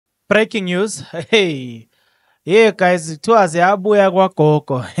Breaking news. Hey, yeah, guys, it was yabuya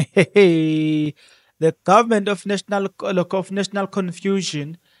kwagogo. Hey, the government of national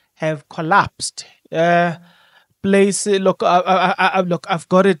confusion have collapsed. Place look, I've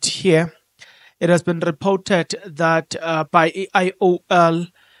got it here. It has been reported that by IOL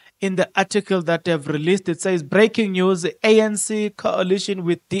in the article that they've released, it says breaking news: ANC coalition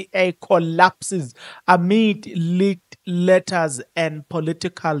with DA collapses amid leaked letters and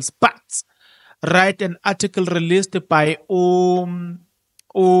political spats. Right, U- an article released by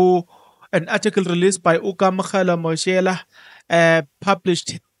Ukamkhela Moshela,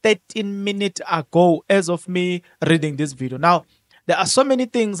 published 13 minutes ago as of me reading this video. Now, there are so many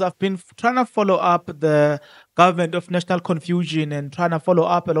things I've been trying to follow up the government of national confusion and trying to follow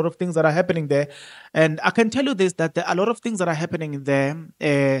up a lot of things that are happening there. And I can tell you this, that there are a lot of things that are happening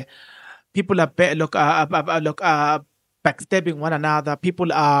there. People are backstabbing one another.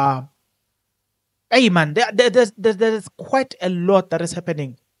 People are, hey man, there's quite a lot that is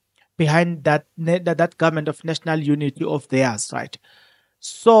happening behind that government of national unity of theirs, right?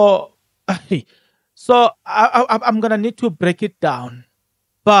 So, I'm gonna need to break it down,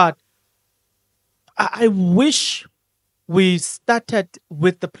 but I wish we started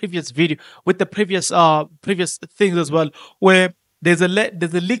with the previous video, with the previous things as well, where there's a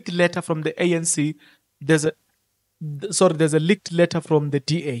leaked letter from the ANC. There's a leaked letter from the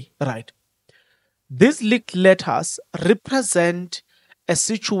DA, right? These leaked letters represent a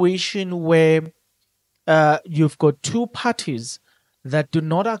situation where you've got two parties that do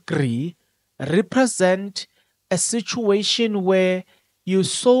not agree, represent a situation where you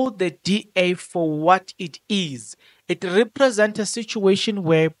saw the DA for what it is. It represents a situation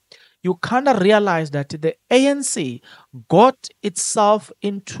where you kind of realize that the ANC got itself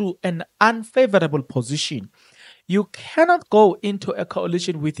into an unfavorable position. You cannot go into a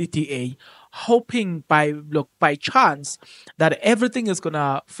coalition with the DA hoping by chance that everything is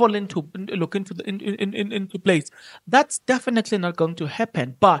gonna fall into into place. That's definitely not going to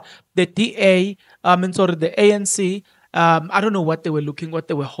happen. But the DA, the ANC, I don't know what they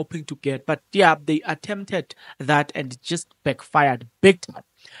were hoping to get, but yeah, they attempted that and it just backfired big time.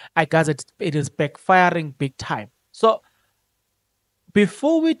 I guess it is backfiring big time. So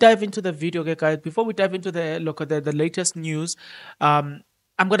before we dive into the video, okay, guys, before we dive into the look at the latest news, I'm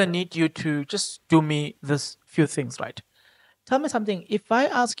gonna need you to just do me this few things, right? Tell me something. If I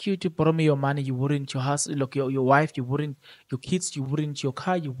ask you to borrow me your money, you wouldn't. Your house, look, your wife, you wouldn't. Your kids, you wouldn't. Your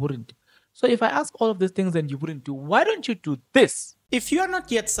car, you wouldn't. So if I ask all of these things and you wouldn't do, why don't you do this? If you are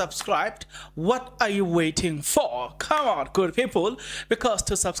not yet subscribed, what are you waiting for? Come on, good people, because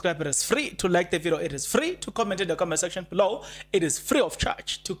to subscribe it is free, to like the video it is free, to comment in the comment section below it is free of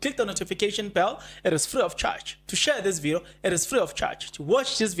charge, to click the notification bell it is free of charge, to share this video it is free of charge, to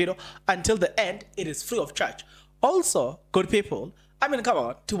watch this video until the end it is free of charge. Also, good people, come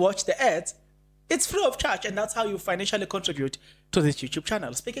on, to watch the ads it's free of charge, and that's how you financially contribute to this YouTube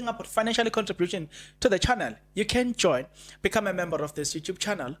channel. Speaking about financially contributing to the channel, you can become a member of this YouTube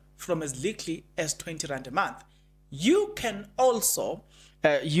channel from as little as 20 Rand a month. You can also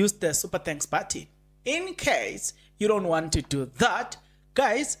use the super thanks button. In case you don't want to do that,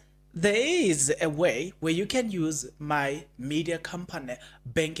 guys, there is a way where you can use my media company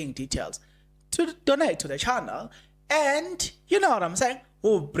banking details to donate to the channel, and you know what I'm saying,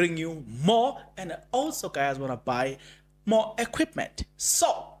 we'll bring you more, and also guys want to buy more equipment.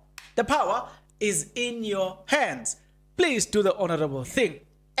 So the power is in your hands. Please do the honorable thing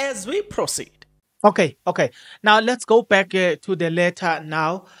as we proceed. Okay. Now let's go back to the letter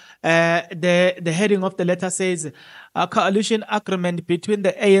now. The heading of the letter says a coalition agreement between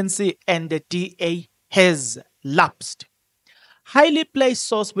the ANC and the DA has lapsed. Highly placed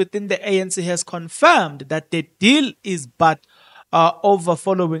source within the ANC has confirmed that the deal is but over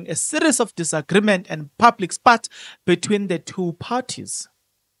following a series of disagreement and public spat between the two parties.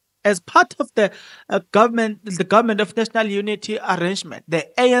 As part of the government of national unity arrangement, the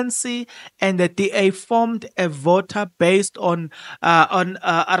ANC and the DA formed a voter based on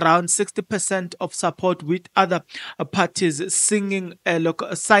around 60% of support, with other parties signing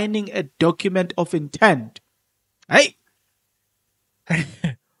a document of intent. Hey.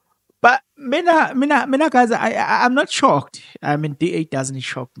 But mina guys, I'm not shocked. DA doesn't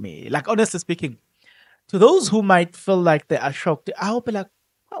shock me. Like, honestly speaking, to those who might feel like they are shocked, I will be like,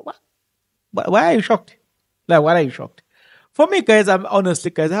 what? Why are you shocked? Like, why are you shocked? For me, guys, I'm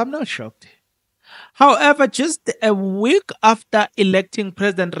not shocked. However, just a week after electing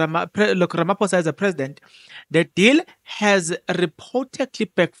Ramaphosa as a president, the deal has reportedly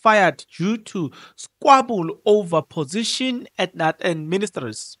backfired due to squabble over position and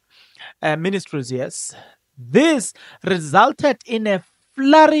ministries. Yes, this resulted in a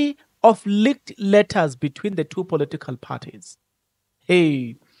flurry of leaked letters between the two political parties.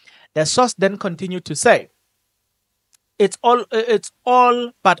 Hey, the source then continued to say, it's all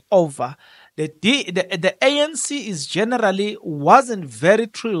but over. The ANC is generally wasn't very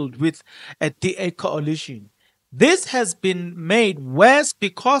thrilled with a DA coalition. This has been made worse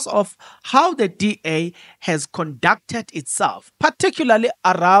because of how the DA has conducted itself, particularly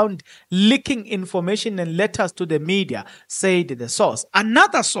around leaking information and letters to the media, said the source.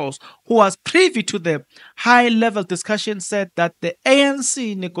 Another source who was privy to the high level discussion said that the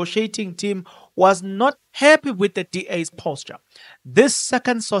ANC negotiating team was not happy with the DA's posture. This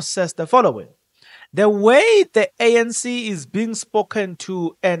second source says the following: the way the ANC is being spoken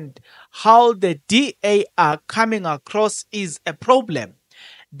to and how the DA are coming across is a problem.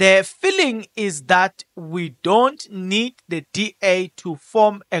 The feeling is that we don't need the DA to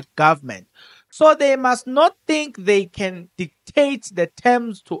form a government. So they must not think they can dictate the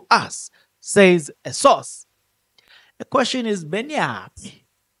terms to us, says a source. The question is, Beniapi.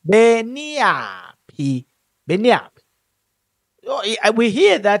 Beniapi. Beniapi. We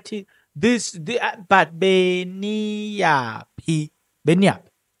hear that but Beniapi. Beniapi.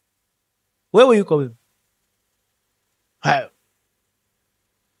 Where were you going?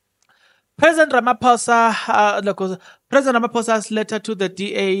 President Ramaphosa's letter to the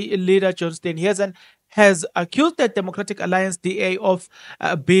DA leader John Steenhuisen has accused the Democratic Alliance DA of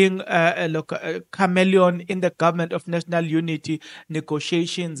being a chameleon in the government of national unity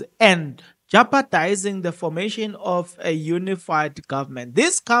negotiations and jeopardizing the formation of a unified government.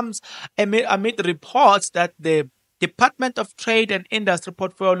 This comes amid reports that the Department of Trade and Industry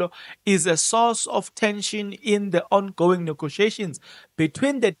portfolio is a source of tension in the ongoing negotiations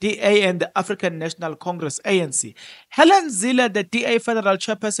between the DA and the African National Congress (ANC). Helen Zille, the DA federal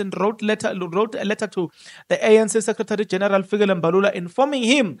chairperson, wrote a letter to the ANC Secretary General Fikile Mbalula informing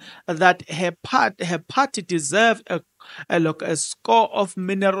him that her party deserved a score of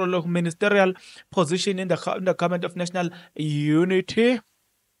ministerial position in the government of national unity.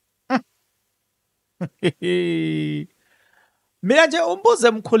 Mina nje umbuzo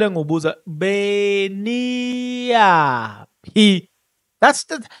emkhulu engibuza beniyaphi. That's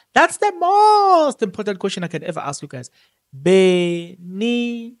the most important question I can ever ask you guys.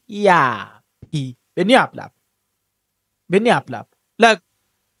 Beniyaphi. Beniyaphi lapha. Beniyaphi lapha. Like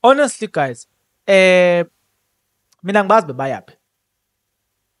honestly guys, mina ngibazi bebayaphi.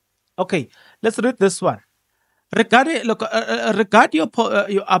 Okay, let's read this one. Regard your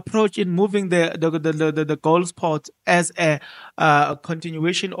approach in moving the goalpost as a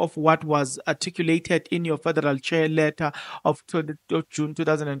continuation of what was articulated in your federal chair letter of June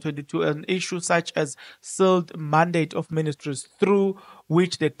 2022, an issue such as sealed mandate of ministries through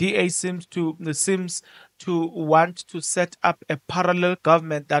which the DA seems to want to set up a parallel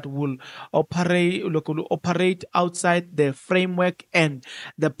government that will operate outside the framework and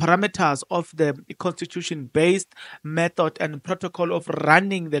the parameters of the constitution-based method and protocol of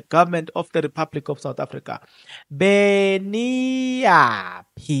running the government of the Republic of South Africa. Beniyaphi.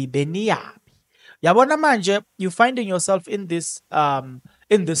 Yabona manje, you're finding yourself in this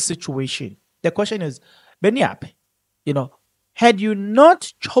situation. The question is, beniyaphi? Had you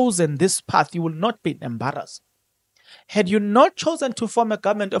not chosen this path, you will not be embarrassed. Had you not chosen to form a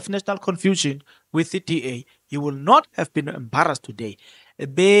government of national confusion with the DA, you will not have been embarrassed today.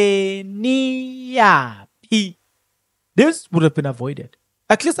 Beniyaphi. This would have been avoided,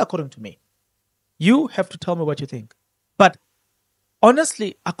 at least according to me. You have to tell me what you think. But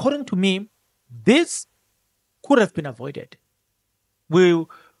honestly, according to me, this could have been avoided.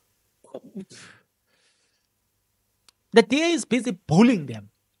 The DA is busy bullying them,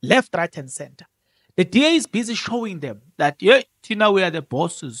 left, right, and center. The DA is busy showing them that, yeah, Tina, we are the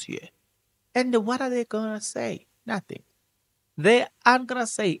bosses here. And what are they going to say? Nothing. They aren't going to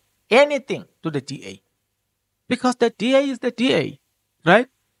say anything to the DA. Because the DA is the DA, right?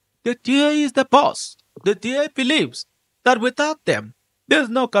 The DA is the boss. The DA believes that without them, there's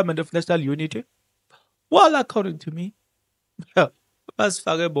no government of national unity. Well, according to me,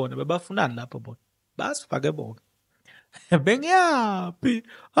 basifake bona bebafunani lapho bona basifake bona. Beniyaphi?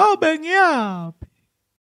 Oh, beniyaphi?